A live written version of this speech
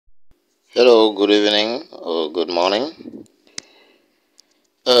Hello, good evening or good morning.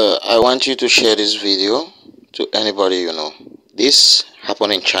 I want you to share this video to anybody you know. This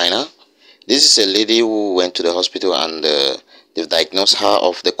happened in China. This is a lady who went to the hospital and they've diagnosed her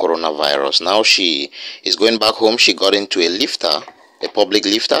of the coronavirus. Now she is going back home. She got into a lifter, a public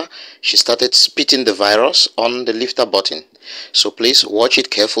lifter. She started spitting the virus on the lifter button. So please watch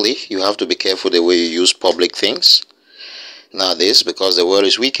it carefully. You have to be careful the way you use public things nowadays because the world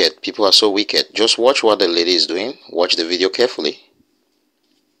is wicked. People are so wicked. Just watch what the lady is doing. Watch the video carefully.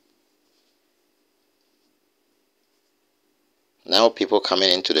 Now people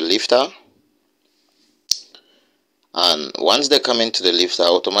coming into the lifter, and once they come into the lifter,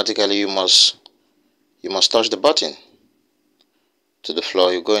 automatically you must touch the button to the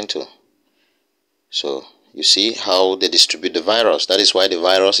floor you go into. So you see how they distribute the virus. That is why the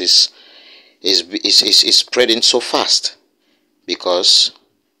virus is spreading so fast, because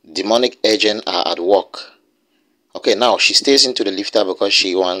demonic agents are at work. Okay, now she stays into the lifter because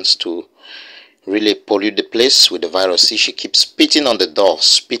she wants to really pollute the place with the virus. See, she keeps spitting on the door,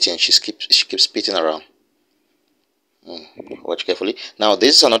 spitting. She keeps spitting around. Watch carefully. Now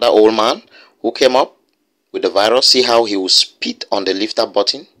this is another old man who came up with the virus. See how he will spit on the lifter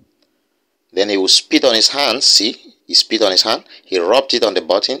button. Then he will spit on his hands. See, he spit on his hand. He rubbed it on the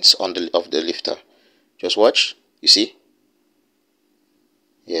buttons of the lifter. Just watch. You see?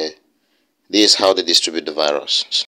 Yeah. This is how they distribute the virus.